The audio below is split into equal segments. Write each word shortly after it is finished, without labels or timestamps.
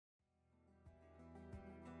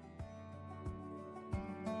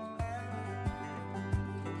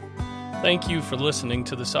Thank you for listening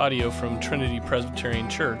to this audio from Trinity Presbyterian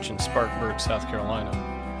Church in Spartanburg, South Carolina.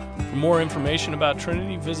 For more information about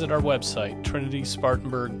Trinity, visit our website,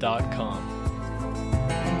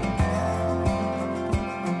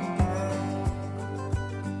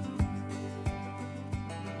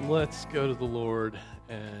 trinityspartanburg.com. Let's go to the Lord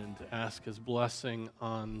and ask His blessing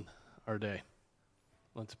on our day.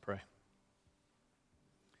 Let's pray.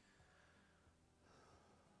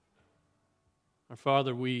 Our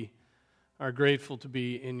Father, we are grateful to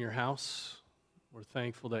be in your house. We're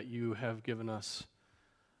thankful that you have given us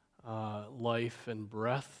life and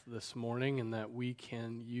breath this morning, and that we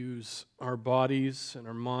can use our bodies and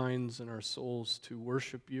our minds and our souls to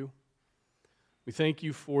worship you. We thank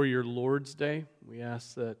you for your Lord's Day. We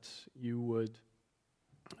ask that you would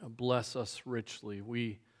bless us richly.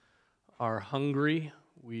 We are hungry.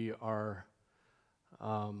 We are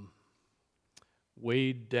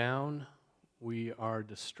weighed down. We are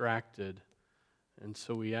distracted. And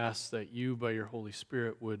so we ask that you, by your Holy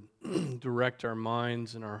Spirit, would direct our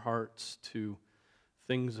minds and our hearts to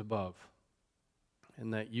things above.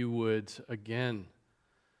 And that you would, again,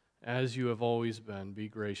 as you have always been, be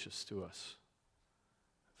gracious to us.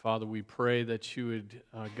 Father, we pray that you would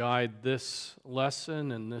guide this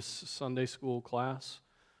lesson and this Sunday school class.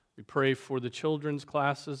 We pray for the children's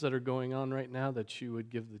classes that are going on right now, that you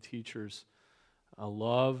would give the teachers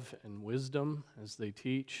love and wisdom as they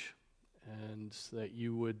teach, and that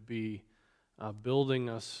you would be building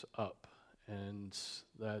us up, and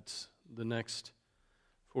that the next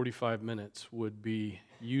 45 minutes would be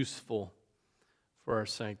useful for our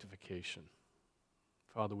sanctification.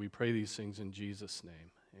 Father, we pray these things in Jesus'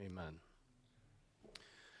 name. Amen.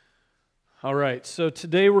 All right, so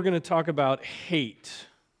today we're going to talk about hate.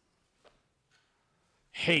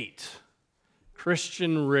 Hate.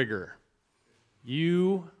 Christian rigor.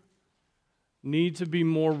 You need to be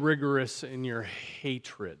more rigorous in your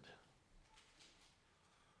hatred.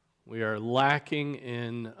 We are lacking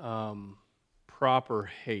in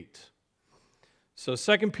proper hate. So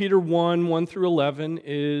 2 Peter 1 through 11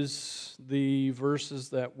 is the verses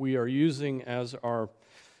that we are using as our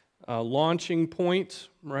launching point,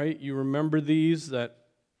 right? You remember these, that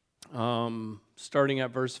starting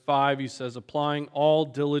at verse 5, he says, applying all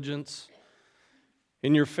diligence.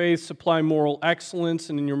 In your faith, supply moral excellence,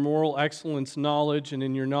 and in your moral excellence, knowledge, and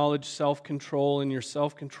in your knowledge, self-control, in your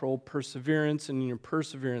self-control, perseverance, and in your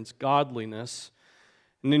perseverance, godliness,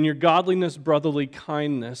 and in your godliness, brotherly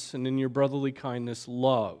kindness, and in your brotherly kindness,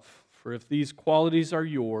 love. For if these qualities are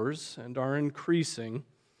yours and are increasing,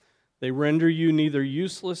 they render you neither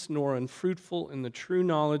useless nor unfruitful in the true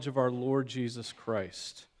knowledge of our Lord Jesus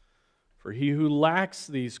Christ. For he who lacks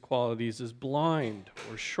these qualities is blind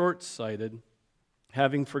or short-sighted,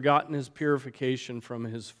 having forgotten his purification from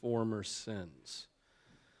his former sins.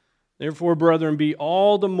 Therefore, brethren, be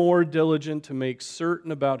all the more diligent to make certain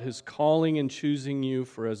about his calling and choosing you,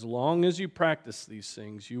 for as long as you practice these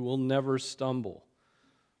things, you will never stumble.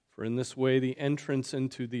 For in this way, the entrance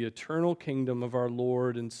into the eternal kingdom of our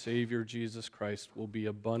Lord and Savior Jesus Christ will be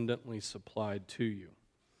abundantly supplied to you.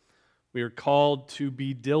 We are called to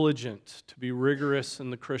be diligent, to be rigorous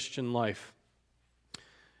in the Christian life.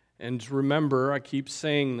 And remember, I keep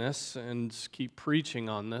saying this and keep preaching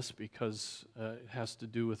on this because it has to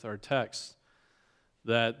do with our text,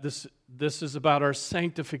 that this is about our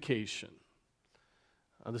sanctification.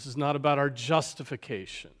 This is not about our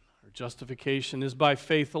justification. Our justification is by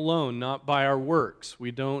faith alone, not by our works.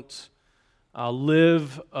 We don't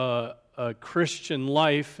live a Christian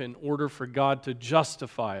life in order for God to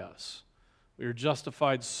justify us. We are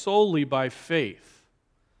justified solely by faith.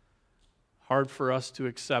 Hard for us to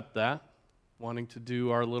accept that, wanting to do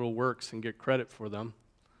our little works and get credit for them.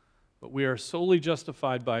 But we are solely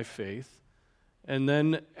justified by faith. And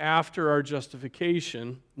then after our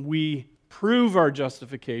justification, we prove our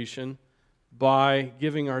justification by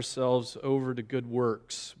giving ourselves over to good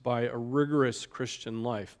works, by a rigorous Christian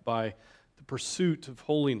life, by the pursuit of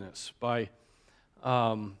holiness, by,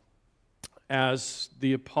 as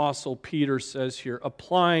the Apostle Peter says here,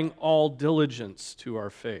 applying all diligence to our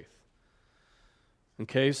faith.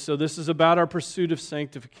 Okay, so this is about our pursuit of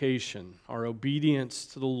sanctification, our obedience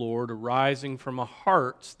to the Lord arising from a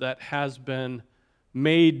heart that has been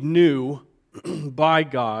made new by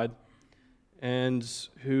God and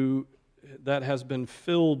that has been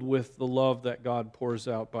filled with the love that God pours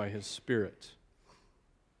out by His Spirit.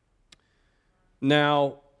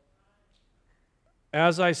 Now,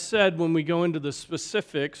 as I said, when we go into the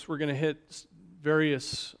specifics, we're going to hit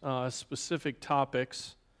various specific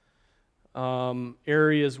topics.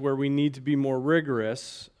 Areas where we need to be more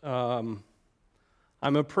rigorous. I'm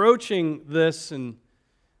approaching this and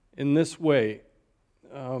in this way.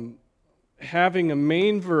 Having a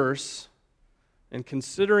main verse and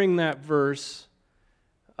considering that verse,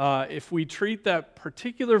 if we treat that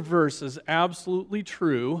particular verse as absolutely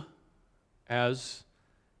true, as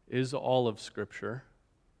is all of Scripture,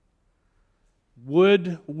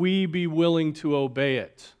 would we be willing to obey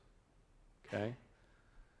it? Okay.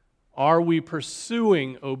 Are we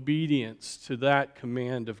pursuing obedience to that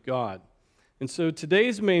command of God? And so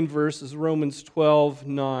today's main verse is Romans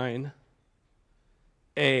 12:9a.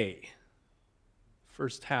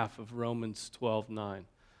 First half of Romans 12:9.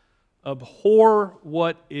 Abhor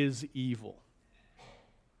what is evil.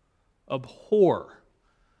 Abhor.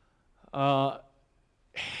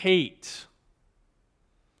 Hate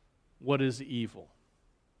what is evil.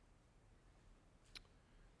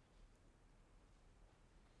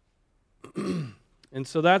 And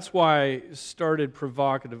so that's why I started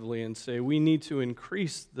provocatively and say we need to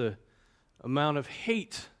increase the amount of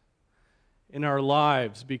hate in our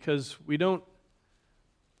lives, because we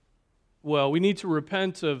need to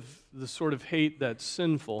repent of the sort of hate that's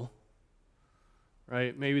sinful,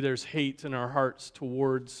 right? Maybe there's hate in our hearts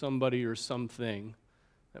towards somebody or something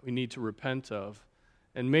that we need to repent of.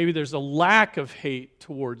 And maybe there's a lack of hate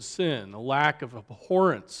towards sin, a lack of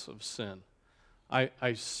abhorrence of sin.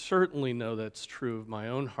 I certainly know that's true of my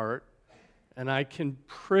own heart, and I can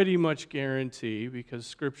pretty much guarantee, because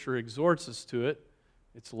Scripture exhorts us to it,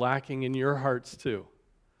 it's lacking in your hearts too.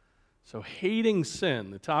 So hating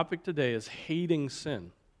sin, the topic today is hating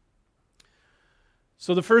sin.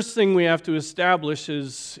 So the first thing we have to establish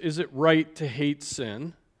is it right to hate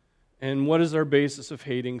sin? And what is our basis of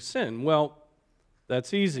hating sin? Well,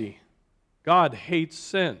 that's easy. God hates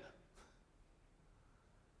sin.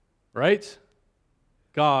 Right?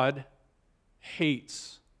 God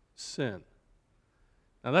hates sin.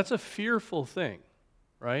 Now that's a fearful thing,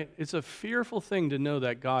 right? It's a fearful thing to know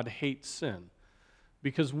that God hates sin,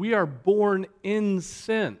 because we are born in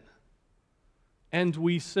sin and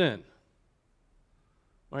we sin.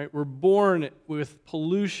 Right? We're born with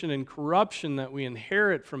pollution and corruption that we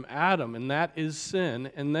inherit from Adam, and that is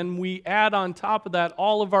sin. And then we add on top of that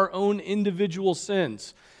all of our own individual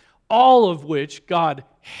sins, all of which God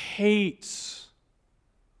hates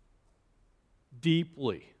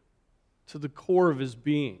deeply to the core of his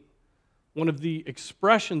being. One of the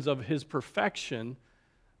expressions of his perfections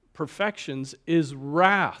is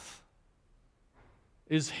wrath,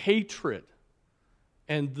 is hatred.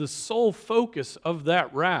 And the sole focus of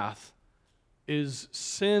that wrath is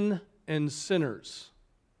sin and sinners.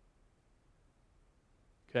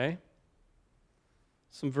 Okay?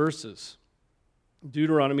 Some verses.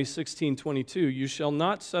 Deuteronomy 16:22, you shall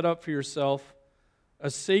not set up for yourself a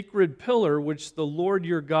sacred pillar which the Lord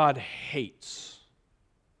your God hates.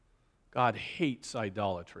 God hates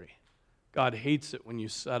idolatry. God hates it when you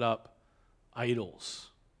set up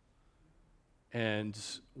idols and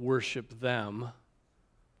worship them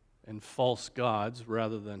and false gods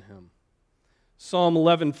rather than him. Psalm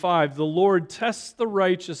 11:5, the Lord tests the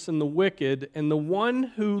righteous and the wicked, and the one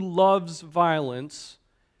who loves violence,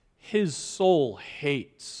 his soul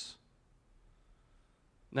hates.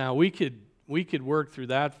 Now, we could work through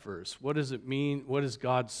that verse. What does it mean? What is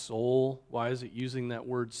God's soul? Why is it using that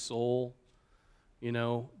word soul? You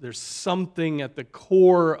know, there's something at the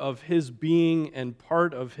core of his being and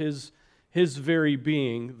part of his very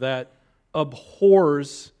being that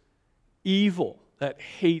abhors evil, that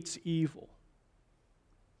hates evil.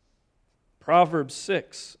 Proverbs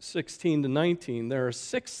 6:16-19, there are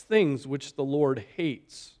 6 things which the Lord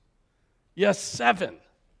hates. Yes, 7,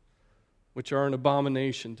 which are an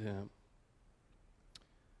abomination to him.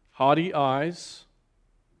 Haughty eyes,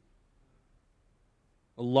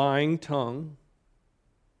 a lying tongue,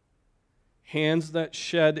 hands that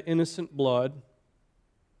shed innocent blood,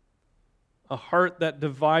 a heart that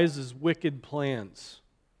devises wicked plans,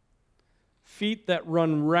 feet that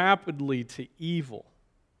run rapidly to evil,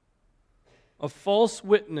 a false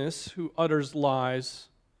witness who utters lies,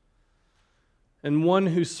 and one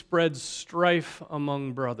who spreads strife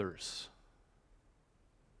among brothers.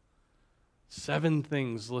 7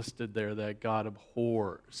 things listed there that God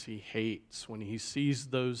abhors, he hates. When he sees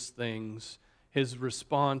those things, his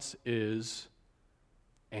response is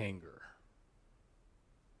anger.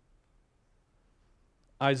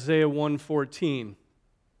 Isaiah 1:14.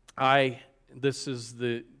 This is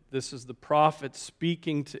the prophet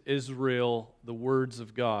speaking to Israel the words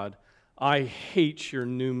of God. I hate your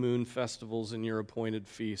new moon festivals and your appointed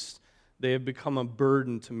feasts. They have become a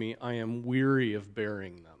burden to me. I am weary of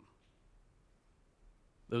bearing them.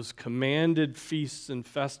 Those commanded feasts and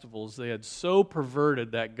festivals, they had so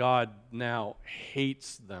perverted that God now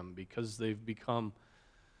hates them because they've become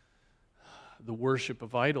the worship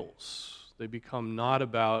of idols. They become not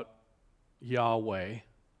about Yahweh,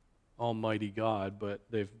 Almighty God, but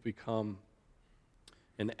they've become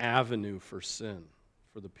an avenue for sin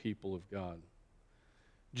for the people of God.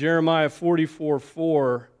 Jeremiah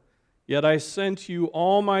 44:4, yet I sent you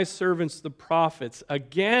all my servants the prophets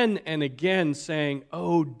again and again, saying,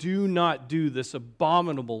 oh, do not do this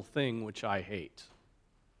abominable thing which I hate.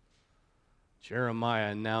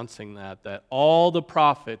 Jeremiah announcing that all the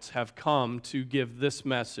prophets have come to give this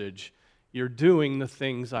message, you're doing the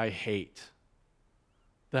things I hate.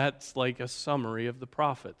 That's like a summary of the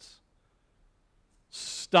prophets.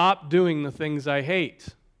 Stop doing the things I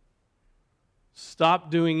hate. Stop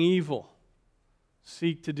doing evil.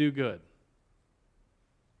 Seek to do good.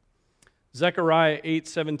 Zechariah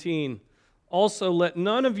 8:17, also let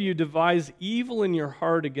none of you devise evil in your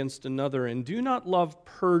heart against another, and do not love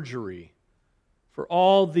perjury, for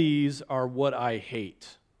all these are what I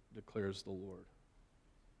hate, declares the Lord.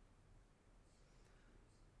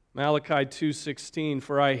 Malachi 2:16,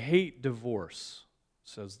 for I hate divorce,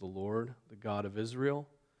 says the Lord, the God of Israel,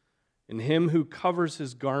 and him who covers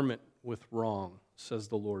his garment with wrong, says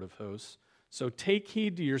the Lord of hosts. So take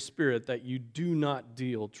heed to your spirit that you do not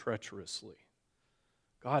deal treacherously.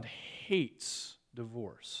 God hates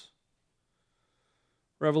divorce.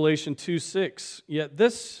 Revelation 2:6, yet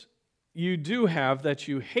this you do have, that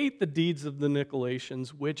you hate the deeds of the Nicolaitans,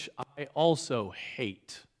 which I also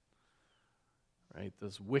hate. Right?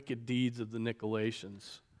 Those wicked deeds of the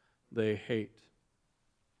Nicolaitans, they hate.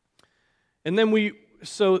 And then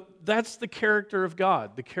so that's the character of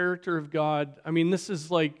God. The character of God, I mean, this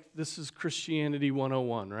is Christianity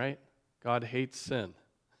 101, right? God hates sin.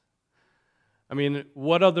 I mean,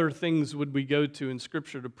 what other things would we go to in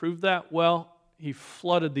Scripture to prove that? Well, he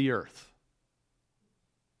flooded the earth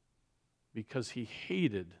because he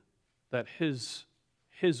hated that his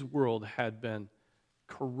world had been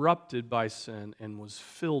corrupted by sin and was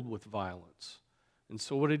filled with violence. And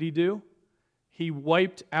so what did he do? He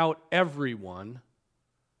wiped out everyone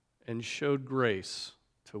and showed grace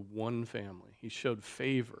to one family. He showed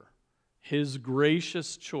favor, his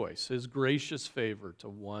gracious choice, his gracious favor to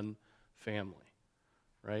one family,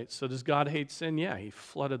 right? So does God hate sin? Yeah, he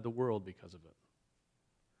flooded the world because of it.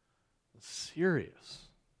 It's serious.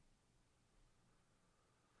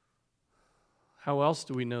 How else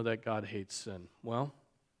do we know that God hates sin? Well,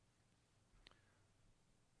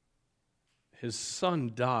 his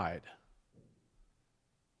son died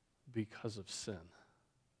because of sin.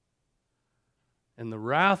 And the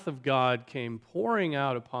wrath of God came pouring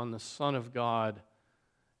out upon the Son of God,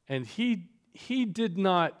 and he did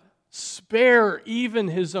not spare even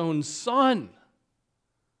his own son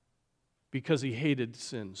because he hated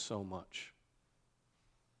sin so much.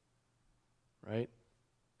 Right?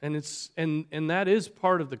 And that is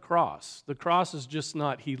part of the cross. The cross is just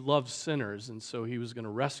not he loves sinners and so he was going to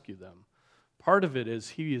rescue them. Part of it is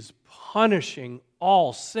he is punishing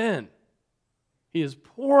all sin. He is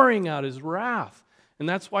pouring out his wrath. And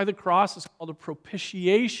that's why the cross is called a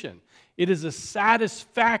propitiation. It is a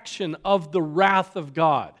satisfaction of the wrath of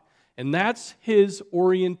God. And that's his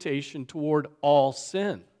orientation toward all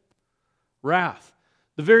sin. Wrath.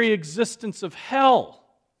 The very existence of hell,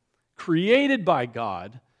 created by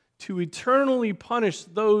God to eternally punish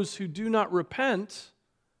those who do not repent,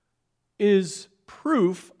 is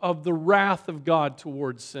proof of the wrath of God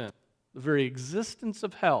towards sin. The very existence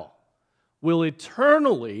of hell will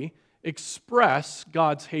eternally express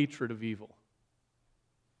God's hatred of evil.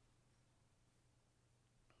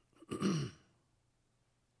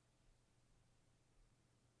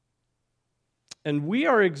 And we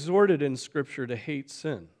are exhorted in Scripture to hate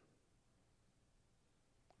sin.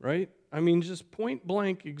 Right? I mean, just point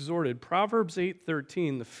blank exhorted. Proverbs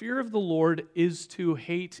 8:13, the fear of the Lord is to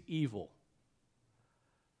hate evil.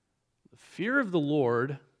 The fear of the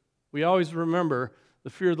Lord, we always remember the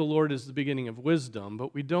fear of the Lord is the beginning of wisdom,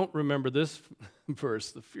 but we don't remember this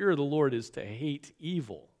verse. The fear of the Lord is to hate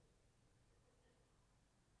evil.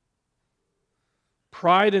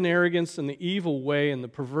 Pride and arrogance and the evil way and the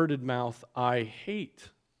perverted mouth I hate,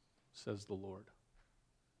 says the Lord.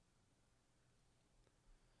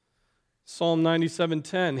 Psalm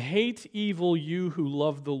 97:10, hate evil, you who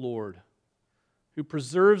love the Lord, who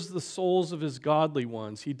preserves the souls of his godly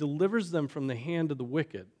ones. He delivers them from the hand of the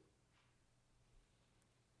wicked.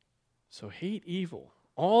 So hate evil.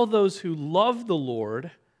 All those who love the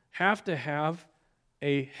Lord have to have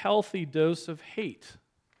a healthy dose of hate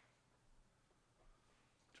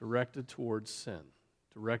directed towards sin,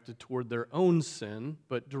 directed toward their own sin,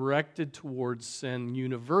 but directed towards sin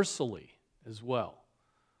universally as well,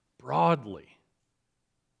 broadly.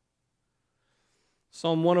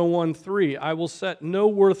 Psalm 101:3, I will set no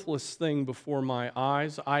worthless thing before my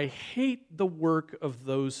eyes. I hate the work of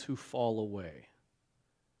those who fall away.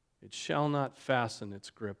 It shall not fasten its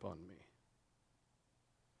grip on me.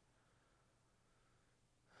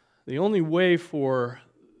 The only way for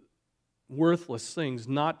worthless things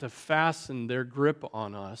not to fasten their grip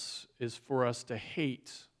on us is for us to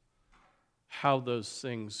hate how those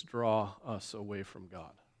things draw us away from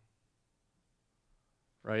God.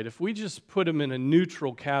 Right? If we just put them in a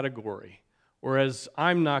neutral category, whereas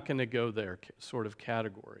I'm not going to go there sort of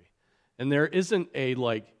category, and there isn't a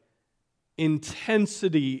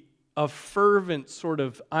intensity of fervent sort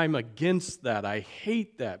of, I'm against that, I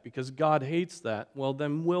hate that because God hates that, well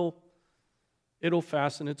then it'll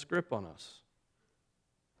fasten its grip on us.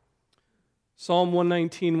 Psalm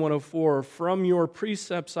 119, 104, from your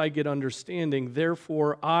precepts I get understanding,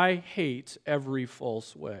 therefore I hate every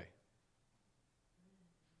false way.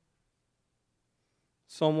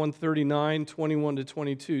 Psalm 139, 21 to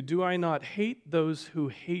 22, do I not hate those who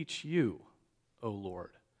hate you, O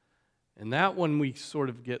Lord? And that one we sort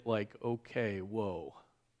of get like, okay, whoa.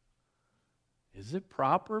 Is it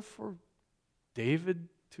proper for David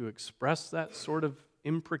to express that sort of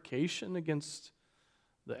imprecation against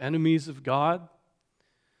the enemies of God?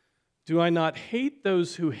 Do I not hate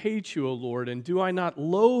those who hate you, O Lord, and do I not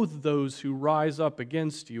loathe those who rise up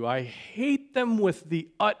against you? I hate them with the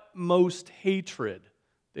utmost hatred.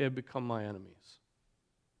 They have become my enemies.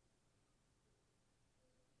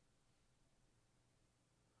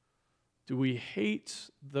 Do we hate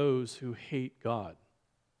those who hate God?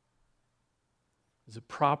 Is it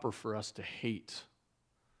proper for us to hate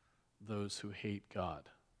those who hate God?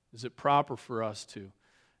 Is it proper for us to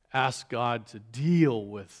ask God to deal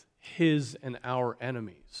with His and our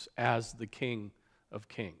enemies as the King of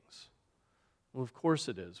Kings? Well, of course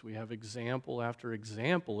it is. We have example after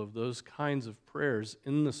example of those kinds of prayers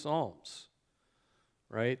in the Psalms,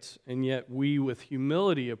 right? And yet we, with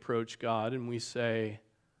humility, approach God and we say,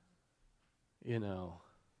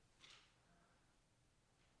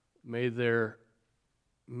 may their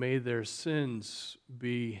sins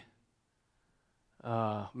be,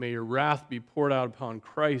 may your wrath be poured out upon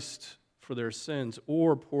Christ for their sins,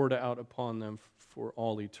 or poured out upon them for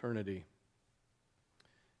all eternity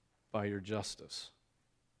by your justice.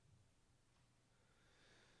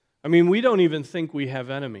 I mean, we don't even think we have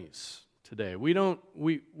enemies today.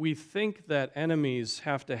 We think that enemies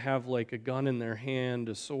have to have like a gun in their hand,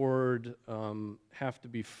 a sword, have to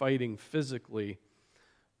be fighting physically.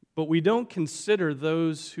 But we don't consider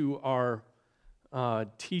those who are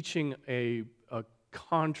teaching a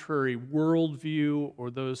contrary worldview or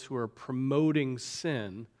those who are promoting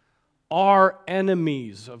sin are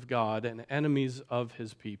enemies of God and enemies of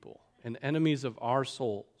His people and enemies of our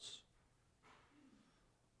souls.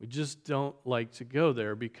 We just don't like to go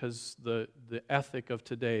there because the ethic of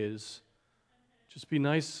today is just be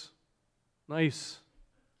nice. Nice.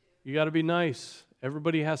 You got to be nice.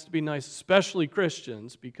 Everybody has to be nice, especially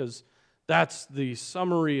Christians, because that's the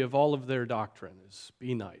summary of all of their doctrine is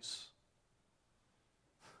be nice.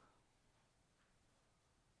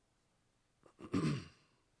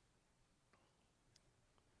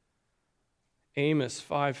 Amos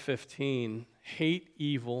 5:15, hate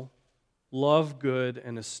evil, love good,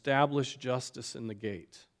 and establish justice in the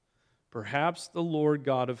gate. Perhaps the Lord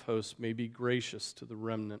God of hosts may be gracious to the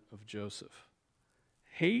remnant of Joseph.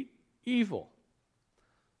 Hate evil,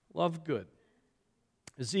 love good.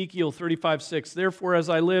 Ezekiel 35:6, therefore as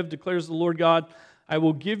I live, declares the Lord God, I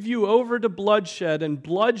will give you over to bloodshed, and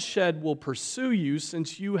bloodshed will pursue you,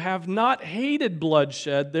 since you have not hated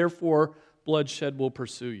bloodshed, therefore bloodshed will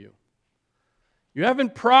pursue you. You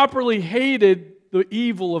haven't properly hated the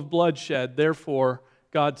evil of bloodshed, therefore,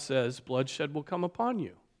 God says, bloodshed will come upon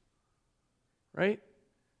you. Right?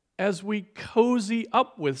 As we cozy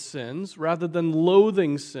up with sins rather than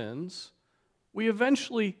loathing sins, we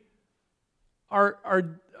eventually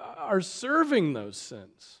are serving those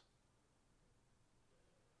sins.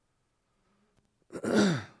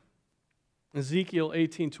 Ezekiel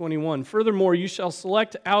 18:21, furthermore, you shall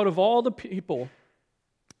select out of all the people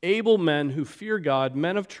able men who fear God,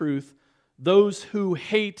 men of truth, those who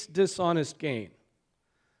hate dishonest gain.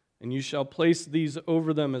 And you shall place these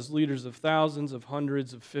over them as leaders of thousands, of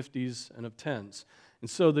hundreds, of fifties, and of tens. And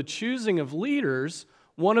so the choosing of leaders,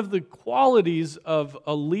 one of the qualities of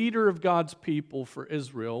a leader of God's people for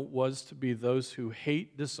Israel was to be those who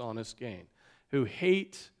hate dishonest gain, who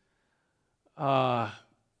hate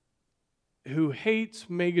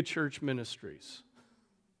megachurch ministries.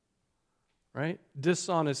 Right?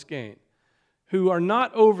 Dishonest gain. Who are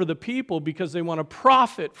not over the people because they want to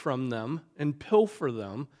profit from them and pilfer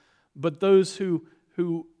them, but those who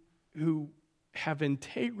who have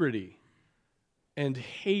integrity and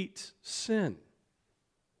hate sin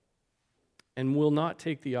and will not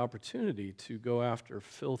take the opportunity to go after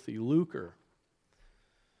filthy lucre.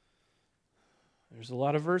 There's a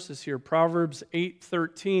lot of verses here. Proverbs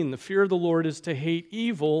 8:13, the fear of the Lord is to hate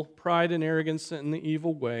evil, pride and arrogance in the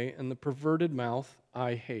evil way, and the perverted mouth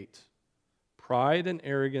I hate. Pride and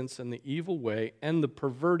arrogance in the evil way, and the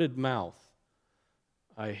perverted mouth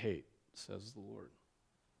I hate, says the Lord.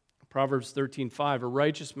 Proverbs 13:5, a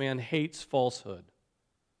righteous man hates falsehood,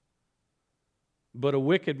 but a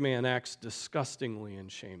wicked man acts disgustingly and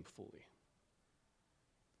shamefully.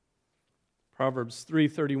 Proverbs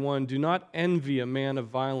 3:31, do not envy a man of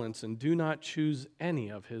violence, and do not choose any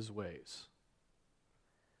of his ways.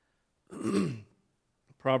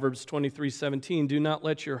 Proverbs 23:17, do not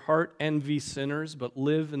let your heart envy sinners, but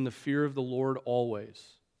live in the fear of the Lord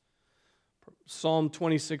always. Psalm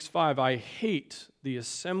 26:5, I hate the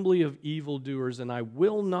assembly of evildoers, and I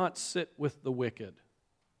will not sit with the wicked.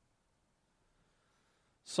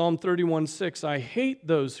 Psalm 31:6, I hate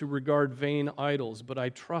those who regard vain idols, but I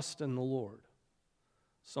trust in the Lord.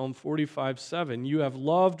 Psalm 45:7, you have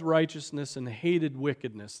loved righteousness and hated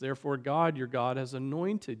wickedness. Therefore, God, your God, has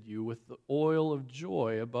anointed you with the oil of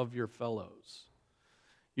joy above your fellows.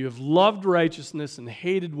 You have loved righteousness and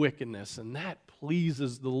hated wickedness, and that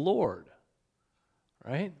pleases the Lord.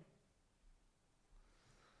 Right?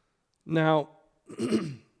 Now,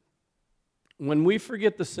 when we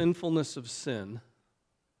forget the sinfulness of sin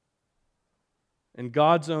and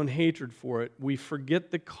God's own hatred for it, we forget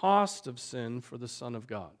the cost of sin for the Son of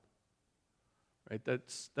God. Right?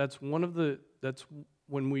 That's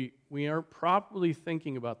when we aren't properly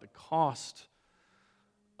thinking about the cost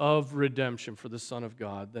of redemption for the Son of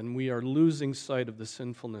God, then we are losing sight of the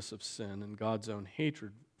sinfulness of sin and God's own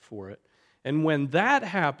hatred for it. And when that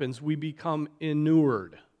happens, we become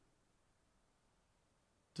inured.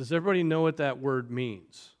 Does everybody know what that word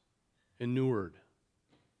means? Inured.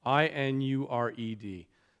 I-N-U-R-E-D.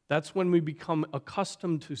 That's when we become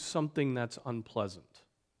accustomed to something that's unpleasant.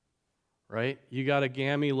 Right? You got a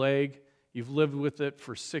gammy leg, you've lived with it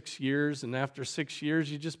for 6 years, and after 6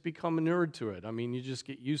 years, you just become inured to it. I mean, you just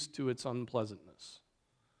get used to its unpleasantness.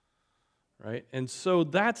 Right? And so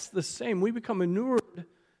that's the same. We become inured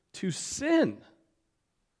to sin,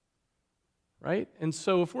 right? And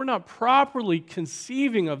so if we're not properly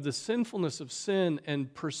conceiving of the sinfulness of sin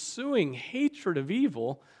and pursuing hatred of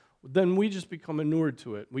evil, then we just become inured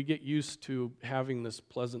to it. We get used to having this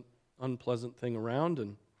unpleasant thing around,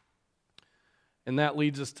 and that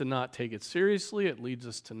leads us to not take it seriously. It leads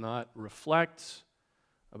us to not reflect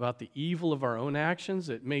about the evil of our own actions.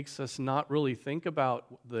 It makes us not really think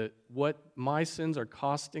about what my sins are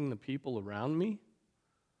costing the people around me.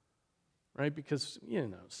 Right? Because,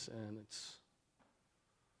 sin, it's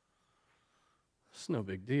no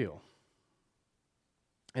big deal.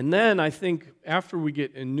 And then I think after we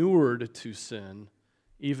get inured to sin,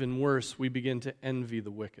 even worse, we begin to envy the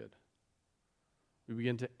wicked. We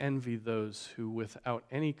begin to envy those who, without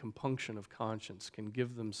any compunction of conscience, can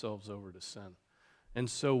give themselves over to sin. And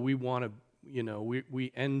so we want to,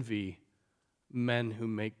 we envy men who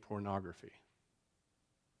make pornography.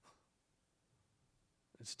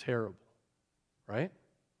 It's terrible. Right?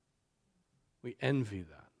 We envy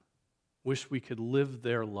that. Wish we could live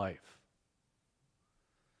their life.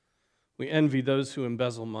 We envy those who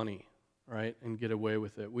embezzle money, right, and get away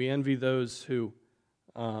with it. We envy those who,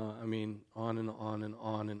 on and on and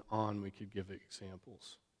on and on we could give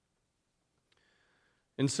examples.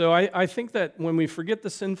 And so I think that when we forget the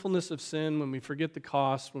sinfulness of sin, when we forget the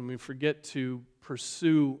cost, when we forget to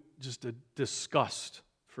pursue just a disgust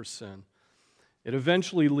for sin, it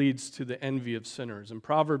eventually leads to the envy of sinners. And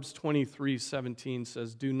Proverbs 23:17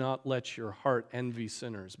 says, do not let your heart envy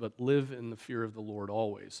sinners, but live in the fear of the Lord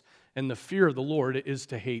always. And the fear of the Lord is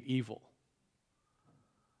to hate evil.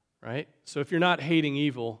 Right? So if you're not hating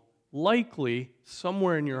evil, likely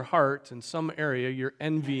somewhere in your heart, in some area, you're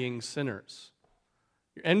envying sinners.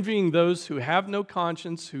 You're envying those who have no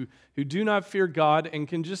conscience, who do not fear God, and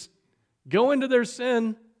can just go into their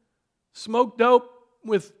sin, smoke dope,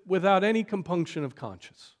 without any compunction of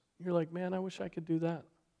conscience. You're like, man, I wish I could do that.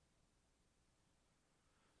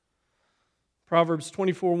 Proverbs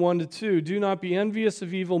 24:1-2, do not be envious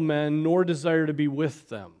of evil men, nor desire to be with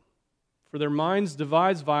them. For their minds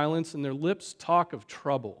devise violence, and their lips talk of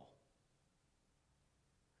trouble.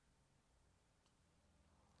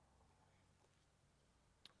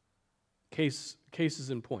 Case is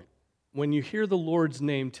in point. When you hear the Lord's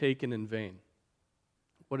name taken in vain,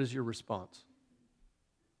 what is your response?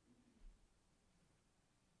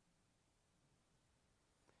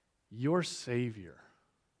 your Savior,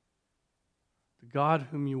 the God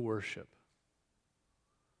whom you worship,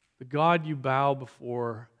 the God you bow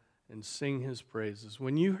before and sing His praises,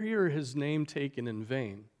 when you hear His name taken in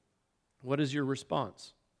vain, what is your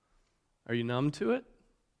response? Are you numb to it?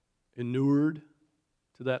 Inured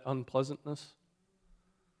to that unpleasantness?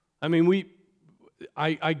 I mean,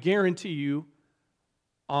 I guarantee you,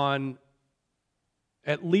 on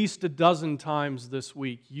at least a dozen times this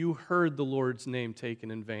week, you heard the Lord's name taken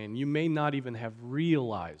in vain. You may not even have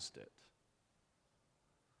realized it.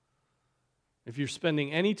 If you're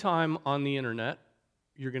spending any time on the internet,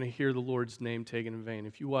 you're going to hear the Lord's name taken in vain.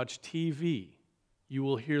 If you watch TV, you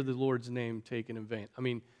will hear the Lord's name taken in vain. I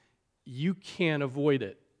mean, you can't avoid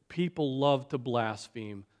it. People love to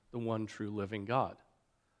blaspheme the one true living God.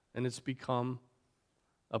 And it's become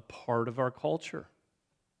a part of our culture.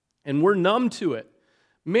 And we're numb to it.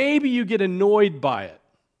 Maybe you get annoyed by it,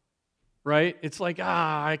 right? It's like,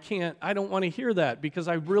 I don't want to hear that because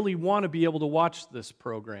I really want to be able to watch this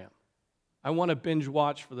program. I want to binge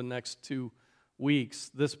watch for the next 2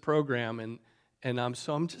 weeks this program, and I'm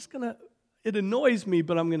just going to, it annoys me,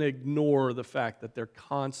 but I'm going to ignore the fact that they're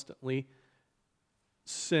constantly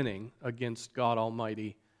sinning against God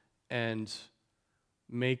Almighty and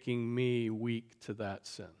making me weak to that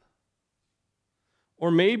sin.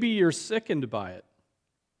 Or maybe you're sickened by it,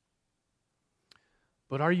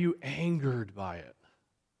 but are you angered by it?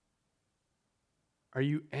 Are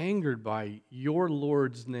you angered by your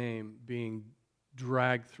Lord's name being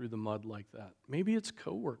dragged through the mud like that? Maybe it's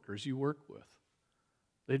coworkers you work with.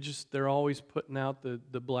 They're always putting out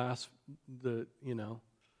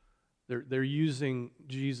they're using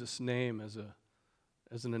Jesus' name as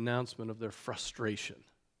an announcement of their frustration.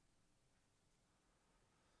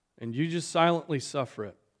 And you just silently suffer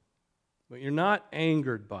it. But you're not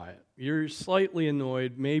angered by it. You're slightly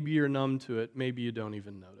annoyed. Maybe you're numb to it. Maybe you don't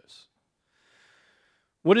even notice.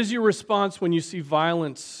 What is your response when you see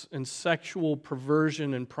violence and sexual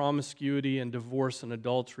perversion and promiscuity and divorce and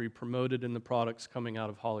adultery promoted in the products coming out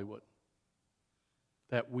of Hollywood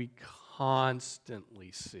that we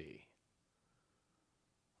constantly see?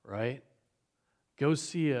 Right? Go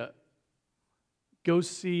see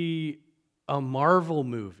a Marvel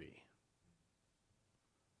movie.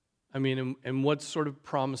 I mean, and what sort of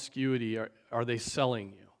promiscuity are they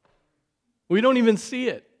selling you? We don't even see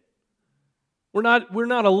it. We're not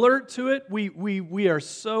alert to it.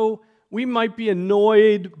 We might be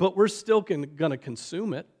annoyed, but we're still going to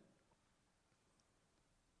consume it.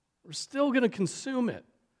 We're still going to consume it.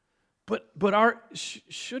 But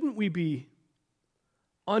shouldn't we be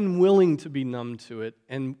unwilling to be numb to it,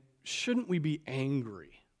 and shouldn't we be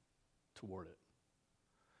angry toward it?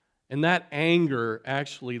 And that anger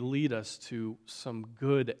actually lead us to some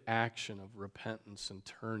good action of repentance and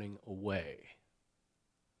turning away.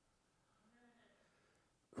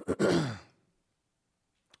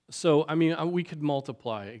 So, I mean, we could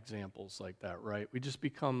multiply examples like that, right? We just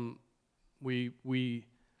become, we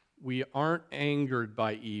aren't angered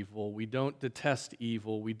by evil. We don't detest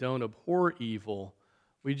evil. We don't abhor evil.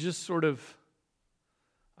 We just sort of,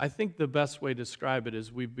 I think the best way to describe it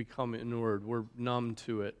is we've become inured. We're numb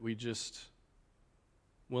to it. We just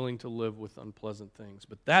willing to live with unpleasant things.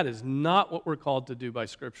 But that is not what we're called to do by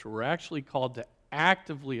Scripture. We're actually called to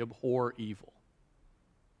actively abhor evil.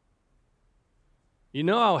 You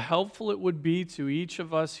know how helpful it would be to each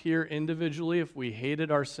of us here individually if we hated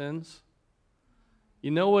our sins?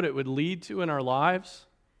 You know what it would lead to in our lives?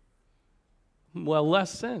 Well,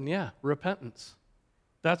 less sin, yeah, repentance.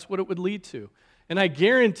 That's what it would lead to. And I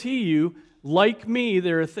guarantee you, like me,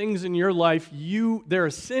 there are things in your life, there are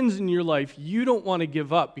sins in your life you don't want to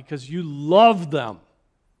give up because you love them.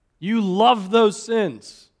 You love those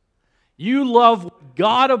sins. You love what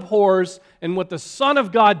God abhors and what the Son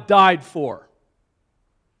of God died for.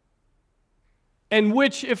 And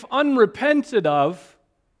which, if unrepented of,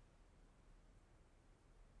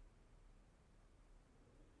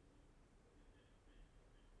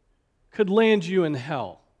 could land you in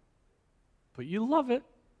hell. But you love it.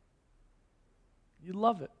 You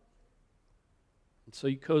love it. And so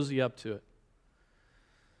you cozy up to it.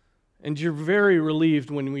 And you're very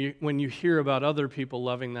relieved when you hear about other people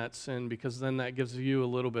loving that sin, because then that gives you a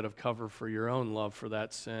little bit of cover for your own love for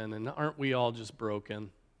that sin. And aren't we all just broken?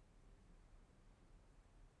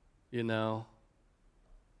 You know?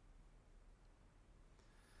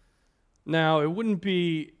 Now, it wouldn't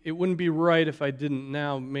be right if I didn't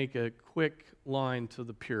now make a quick line to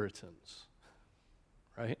the Puritans,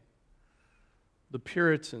 right? The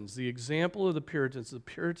Puritans, the example of the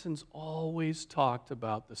Puritans always talked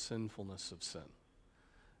about the sinfulness of sin,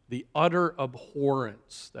 the utter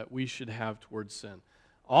abhorrence that we should have towards sin.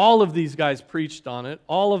 All of these guys preached on it.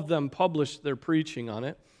 All of them published their preaching on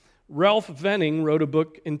it. Ralph Venning wrote a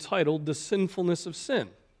book entitled The Sinfulness of Sin.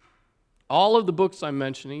 All of the books I'm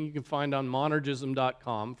mentioning you can find on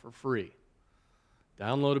monergism.com for free.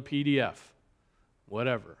 Download a PDF,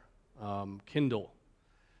 whatever, Kindle,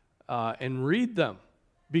 and read them.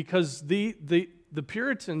 Because the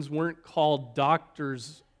Puritans weren't called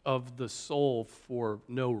doctors of the soul for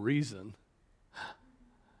no reason.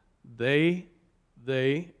 They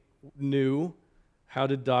knew how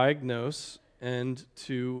to diagnose and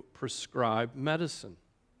to prescribe medicine.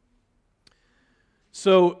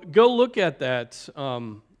 So go look at that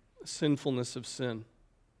sinfulness of sin.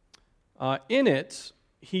 In it,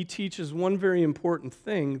 he teaches one very important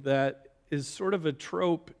thing that is sort of a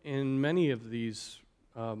trope in many of these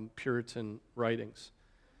Puritan writings.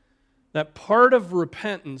 That part of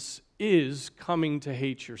repentance is coming to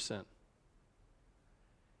hate your sin.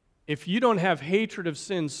 If you don't have hatred of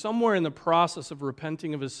sin, somewhere in the process of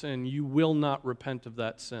repenting of a sin, you will not repent of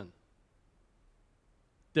that sin.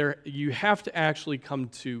 You have to actually come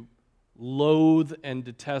to loathe and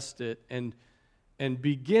detest it and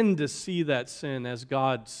begin to see that sin as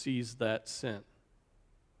God sees that sin,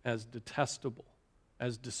 as detestable,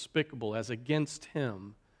 as despicable, as against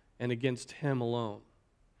Him and against Him alone.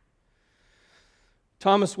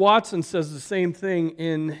 Thomas Watson says the same thing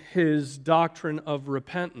in his Doctrine of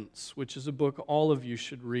Repentance, which is a book all of you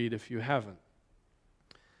should read if you haven't.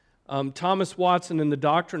 Thomas Watson in the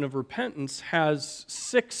Doctrine of Repentance has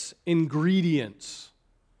 6 ingredients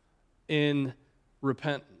in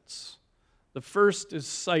repentance. The first is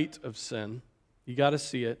sight of sin. You got to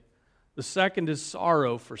see it. The second is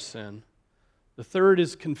sorrow for sin. The third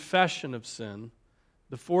is confession of sin.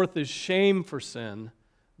 The fourth is shame for sin.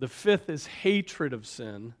 The fifth is hatred of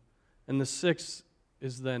sin. And the sixth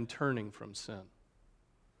is then turning from sin.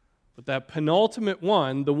 But that penultimate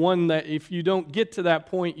one, the one that if you don't get to that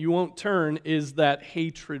point you won't turn, is that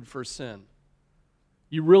hatred for sin.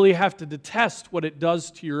 You really have to detest what it does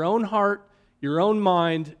to your own heart, your own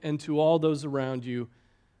mind, and to all those around you.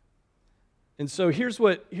 And so here's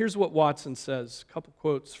what Watson says, a couple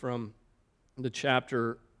quotes from the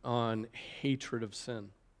chapter on hatred of sin.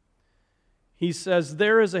 He says,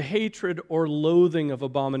 "There is a hatred or loathing of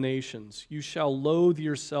abominations. You shall loathe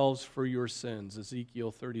yourselves for your sins."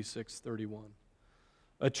 Ezekiel 36:31.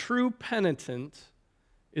 A true penitent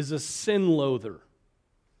is a sin loather.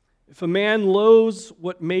 If a man loathes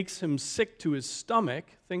what makes him sick to his stomach,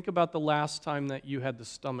 think about the last time that you had the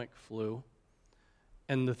stomach flu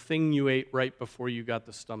and the thing you ate right before you got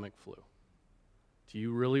the stomach flu. Do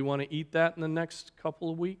you really want to eat that in the next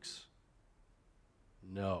couple of weeks?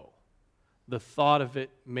 No. The thought of it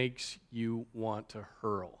makes you want to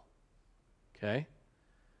hurl. Okay?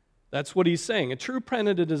 That's what he's saying. A true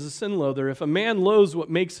penitent is a sin loather. If a man loathes what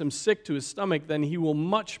makes him sick to his stomach, then he will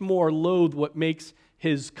much more loathe what makes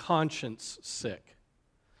his conscience sick.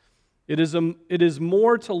 It is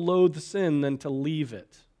more to loathe sin than to leave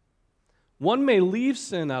it. One may leave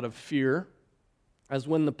sin out of fear, as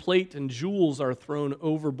when the plate and jewels are thrown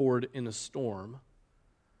overboard in a storm.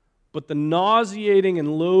 But the nauseating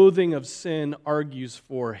and loathing of sin argues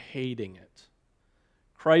for hating it.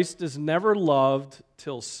 Christ is never loved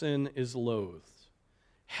till sin is loathed.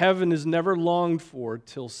 Heaven is never longed for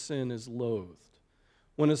till sin is loathed.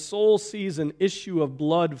 When a soul sees an issue of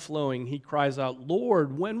blood flowing, he cries out,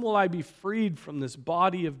 "Lord, when will I be freed from this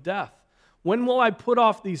body of death? When will I put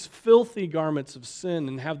off these filthy garments of sin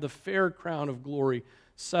and have the fair crown of glory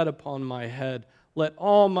set upon my head? Let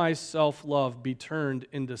all my self-love be turned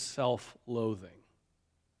into self-loathing."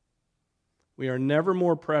 We are never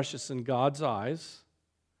more precious in God's eyes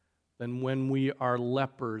than when we are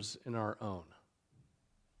lepers in our own.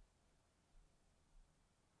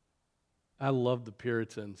 I love the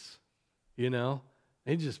Puritans. You know,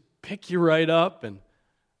 they just pick you right up and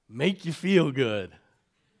make you feel good.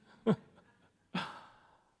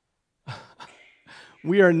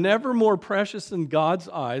 We are never more precious in God's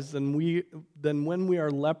eyes than when we are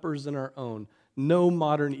lepers in our own. No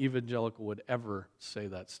modern evangelical would ever say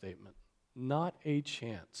that statement. Not a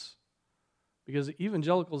chance. Because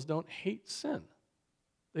evangelicals don't hate sin.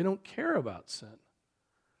 They don't care about sin.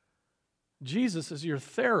 Jesus is your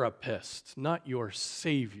therapist, not your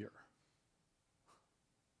savior.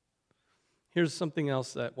 Here's something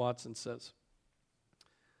else that Watson says.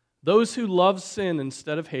 Those who love sin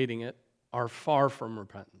instead of hating it are far from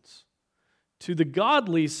repentance. To the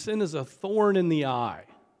godly, sin is a thorn in the eye.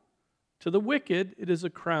 To the wicked, it is a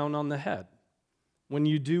crown on the head. When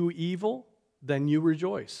you do evil, then you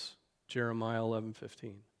rejoice. Jeremiah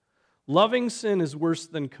 11:15. Loving sin is worse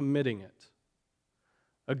than committing it.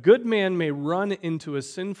 A good man may run into a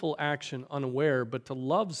sinful action unaware, but to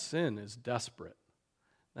love sin is desperate.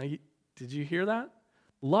 Now, did you hear that?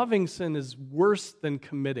 Loving sin is worse than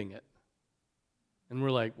committing it. And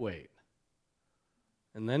we're like, wait.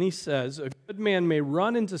 And then he says, a good man may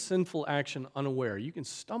run into sinful action unaware. You can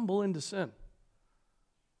stumble into sin.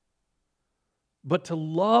 But to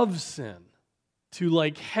love sin, to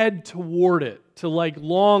like head toward it, to like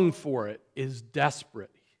long for it, is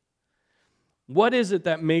desperate. What is it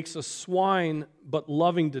that makes a swine but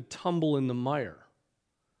loving to tumble in the mire?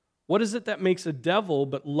 What is it that makes a devil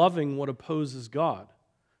but loving what opposes God?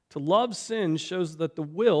 To love sin shows that the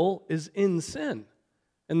will is in sin.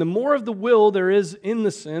 And the more of the will there is in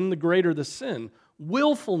the sin, the greater the sin.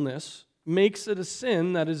 Willfulness makes it a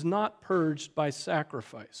sin that is not purged by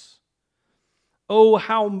sacrifice. Oh,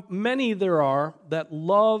 how many there are that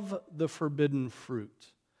love the forbidden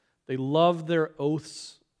fruit. They love their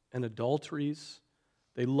oaths and adulteries.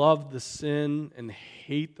 They love the sin and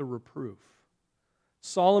hate the reproof.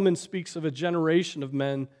 Solomon speaks of a generation of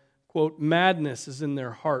men, quote, madness is in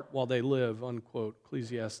their heart while they live, unquote,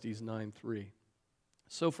 Ecclesiastes 9:3.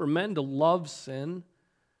 So for men to love sin,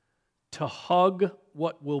 to hug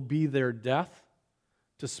what will be their death,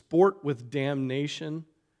 to sport with damnation,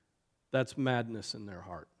 that's madness in their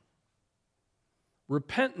heart.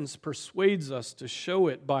 Repentance persuades us to show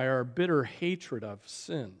it by our bitter hatred of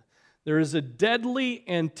sin. There is a deadly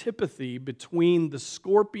antipathy between the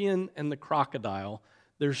scorpion and the crocodile.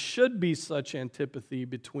 There should be such antipathy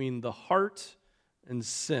between the heart and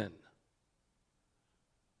sin.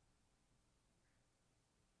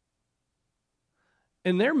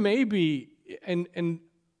 And there may be, and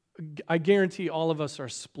I guarantee all of us are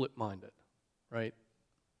split-minded, right?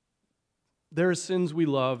 There are sins we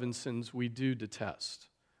love and sins we do detest.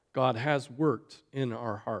 God has worked in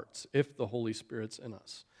our hearts if the Holy Spirit's in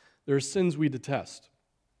us. There are sins we detest.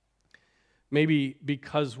 Maybe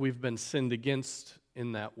because we've been sinned against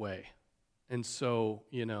in that way. And so,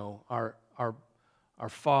 our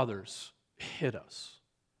fathers hit us.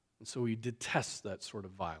 And so we detest that sort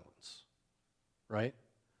of violence, right?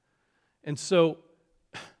 And so,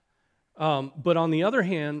 but on the other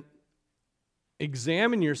hand,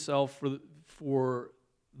 examine yourself for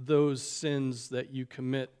those sins that you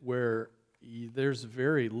commit where there's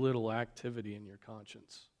very little activity in your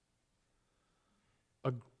conscience.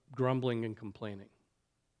 Grumbling and complaining,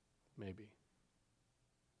 maybe.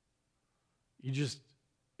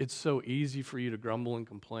 It's so easy for you to grumble and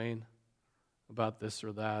complain about this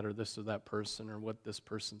or that person, or what this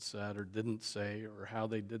person said or didn't say, or how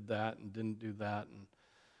they did that and didn't do that. And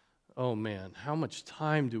oh man, how much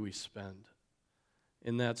time do we spend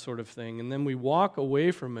in that sort of thing? And then we walk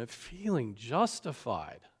away from it feeling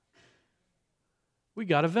justified. We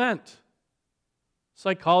got to vent.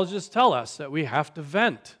 Psychologists tell us that we have to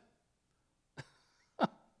vent.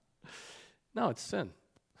 No, it's sin.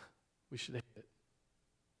 We should hate it.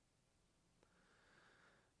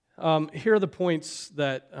 Here are the points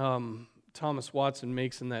that Thomas Watson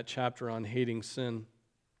makes in that chapter on hating sin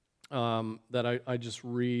that I just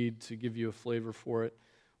read to give you a flavor for it.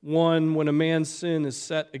 1, when a man's sin is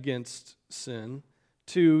set against sin.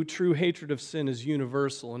 2, true hatred of sin is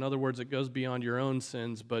universal. In other words, it goes beyond your own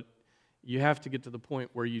sins, but you have to get to the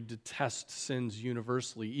point where you detest sins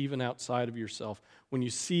universally, even outside of yourself. When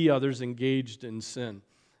you see others engaged in sin,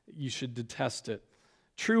 you should detest it.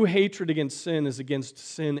 True hatred against sin is against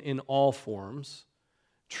sin in all forms.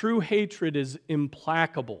 True hatred is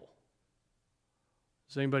implacable.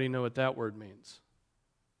 Does anybody know what that word means?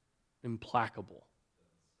 Implacable.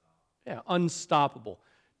 Yeah, unstoppable.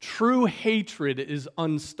 True hatred is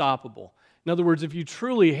unstoppable. In other words, if you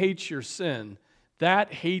truly hate your sin,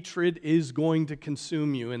 that hatred is going to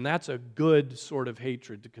consume you, and that's a good sort of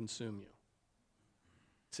hatred to consume you.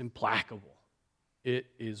 It's implacable. It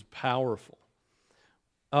is powerful.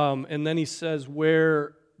 And then he says,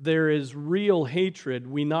 where there is real hatred,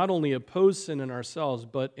 we not only oppose sin in ourselves,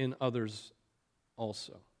 but in others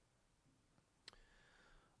also.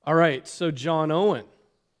 All right, so John Owen.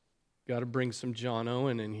 Got to bring some John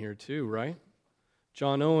Owen in here too, right?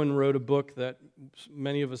 John Owen wrote a book that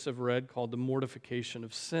many of us have read called The Mortification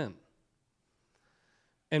of Sin.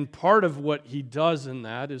 And part of what he does in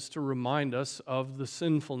that is to remind us of the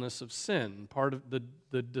sinfulness of sin, part of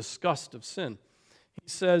the disgust of sin. He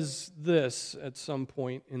says this at some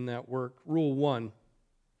point in that work, Rule 1,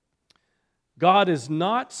 God is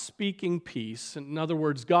not speaking peace. In other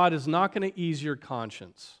words, God is not going to ease your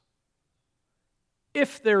conscience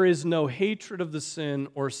if there is no hatred of the sin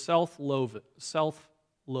or self-loathing.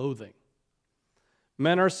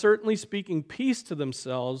 Men are certainly speaking peace to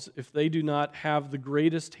themselves if they do not have the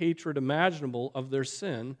greatest hatred imaginable of their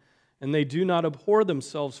sin, and they do not abhor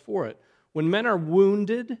themselves for it. When men are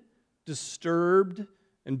wounded, disturbed,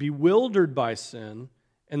 and bewildered by sin,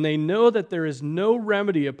 and they know that there is no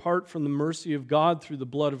remedy apart from the mercy of God through the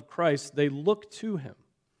blood of Christ, they look to Him.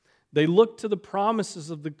 They look to the promises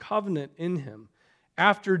of the covenant in Him.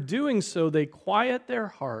 After doing so, they quiet their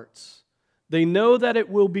hearts. They know that it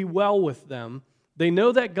will be well with them. They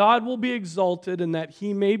know that God will be exalted and that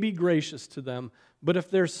He may be gracious to them. But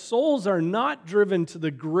if their souls are not driven to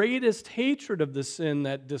the greatest hatred of the sin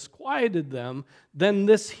that disquieted them, then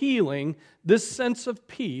this healing, this sense of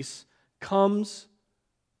peace, comes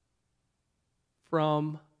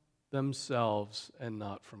from themselves and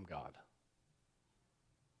not from God.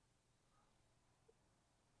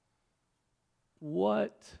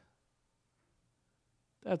 What?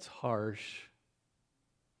 That's harsh.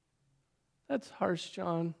 That's harsh,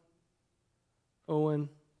 John. Owen.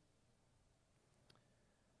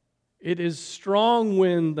 It is strong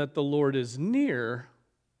wind that the Lord is near,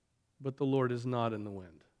 but the Lord is not in the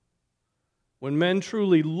wind. When men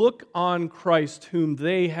truly look on Christ whom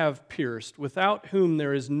they have pierced, without whom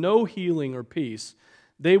there is no healing or peace,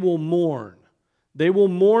 they will mourn. They will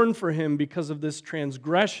mourn for Him because of this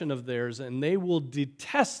transgression of theirs, and they will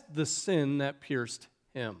detest the sin that pierced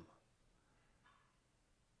Him.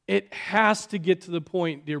 It has to get to the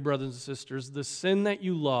point, dear brothers and sisters, the sin that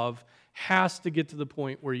you love has to get to the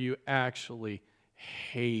point where you actually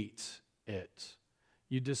hate it.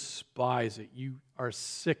 You despise it. You are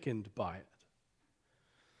sickened by it.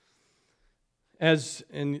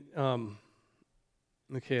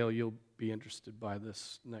 Mikhail, you'll be interested by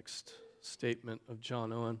this next statement of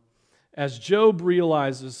John Owen. As Job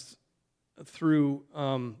realizes through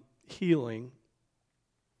healing,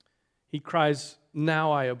 he cries,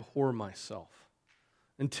 "Now I abhor myself."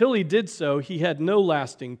 Until he did so, he had no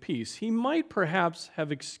lasting peace. He might perhaps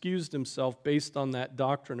have excused himself based on that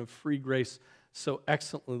doctrine of free grace so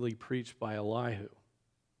excellently preached by Elihu.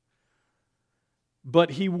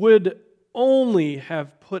 But he would only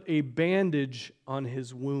have put a bandage on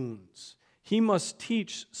his wounds. He must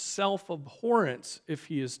teach self-abhorrence if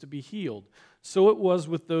he is to be healed. So it was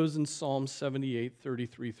with those in Psalm 78,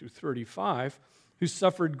 33 through 35, who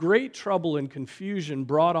suffered great trouble and confusion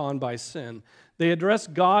brought on by sin. They address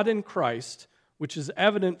God in Christ, which is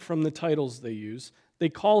evident from the titles they use. They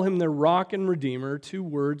call Him their rock and redeemer, two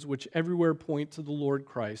words which everywhere point to the Lord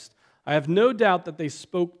Christ. I have no doubt that they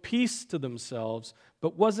spoke peace to themselves,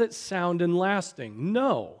 but was it sound and lasting?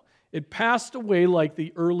 No. It passed away like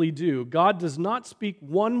the early dew. God does not speak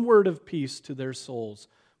one word of peace to their souls.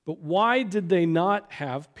 But why did they not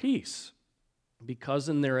have peace? Because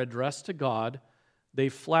in their address to God, they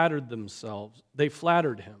flattered themselves. They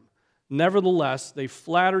flattered Him. Nevertheless, they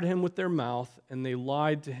flattered Him with their mouth, and they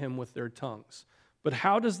lied to Him with their tongues. But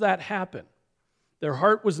how does that happen? Their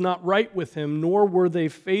heart was not right with Him, nor were they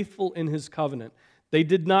faithful in His covenant. They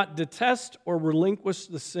did not detest or relinquish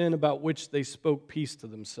the sin about which they spoke peace to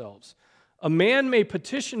themselves. A man may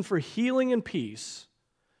petition for healing and peace,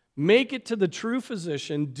 make it to the true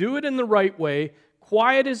physician, do it in the right way,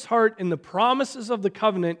 quiet his heart in the promises of the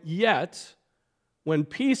covenant, yet when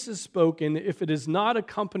peace is spoken, if it is not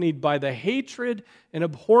accompanied by the hatred and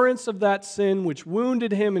abhorrence of that sin which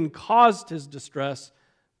wounded him and caused his distress,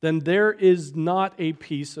 then there is not a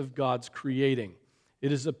peace of God's creating.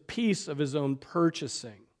 It is a peace of His own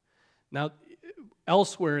purchasing. Now,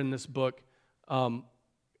 elsewhere in this book,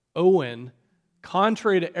 Owen,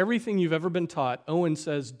 contrary to everything you've ever been taught, Owen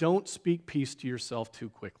says, don't speak peace to yourself too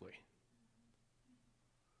quickly.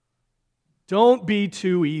 Don't be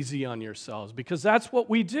too easy on yourselves, because that's what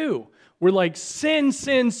we do. We're like, sin,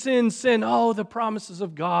 sin, sin, sin. Oh, the promises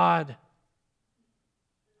of God.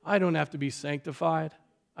 I don't have to be sanctified.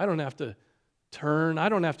 I don't have to turn. I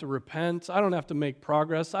don't have to repent. I don't have to make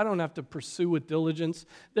progress. I don't have to pursue with diligence.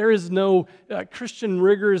 There is no Christian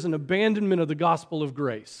rigors and abandonment of the gospel of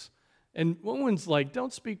grace. And Owen's like,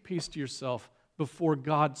 don't speak peace to yourself before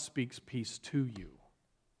God speaks peace to you.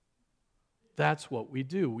 That's what we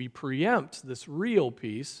do. We preempt this real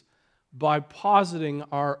peace by positing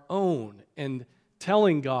our own and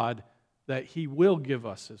telling God that He will give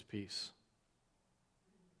us His peace.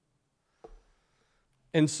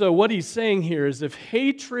 And so what he's saying here is if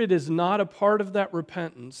hatred is not a part of that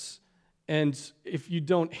repentance, and if you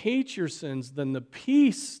don't hate your sins, then the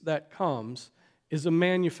peace that comes is a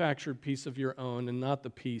manufactured peace of your own and not the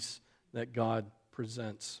peace that God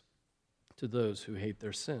presents to those who hate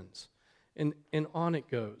their sins. And on it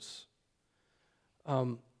goes.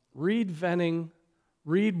 Read Venning,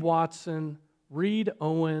 read Watson, read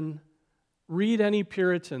Owen, read any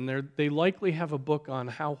Puritan, they likely have a book on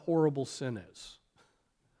how horrible sin is.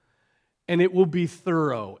 And it will be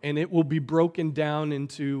thorough, and it will be broken down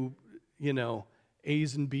into,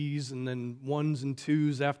 A's and B's, and then ones and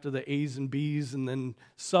twos after the A's and B's, and then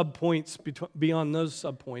subpoints beyond those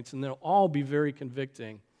subpoints, and they'll all be very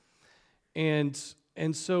convicting. And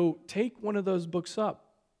so take one of those books up,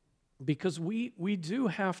 because we do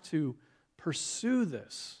have to pursue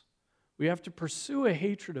this. We have to pursue a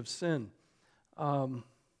hatred of sin. The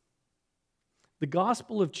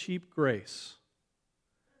gospel of cheap grace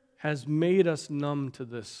has made us numb to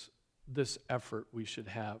this effort we should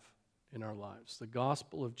have in our lives. The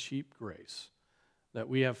gospel of cheap grace, that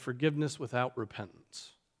we have forgiveness without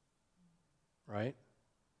repentance, right?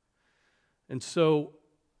 And so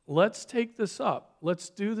let's take this up. Let's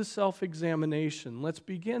do the self-examination. Let's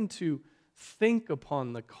begin to think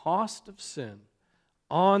upon the cost of sin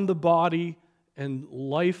on the body and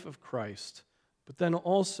life of Christ, but then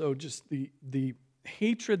also just the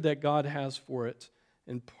hatred that God has for it.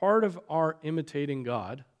 And part of our imitating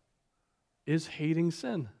God is hating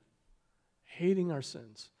sin, hating our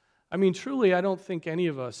sins. I mean, truly, I don't think any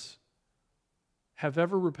of us have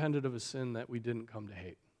ever repented of a sin that we didn't come to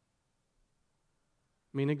hate.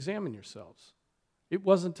 I mean, examine yourselves. It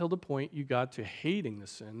wasn't till the point you got to hating the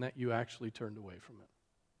sin that you actually turned away from it.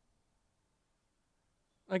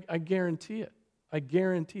 I guarantee it. I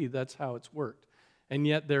guarantee that's how it's worked. And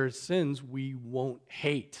yet there are sins we won't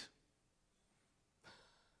hate.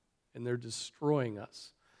 And they're destroying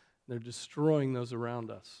us. They're destroying those around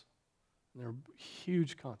us. And there are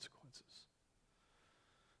huge consequences.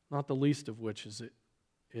 Not the least of which is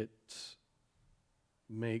it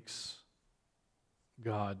makes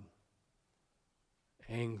God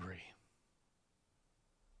angry.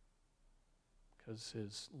 Because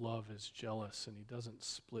his love is jealous and he doesn't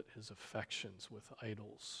split his affections with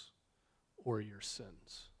idols or your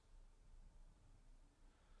sins.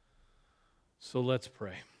 So let's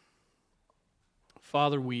pray.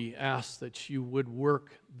 Father, we ask that you would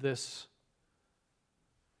work this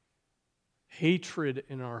hatred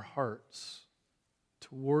in our hearts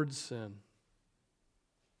towards sin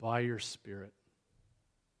by your Spirit.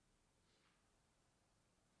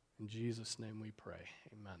 In Jesus' name we pray.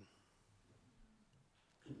 Amen.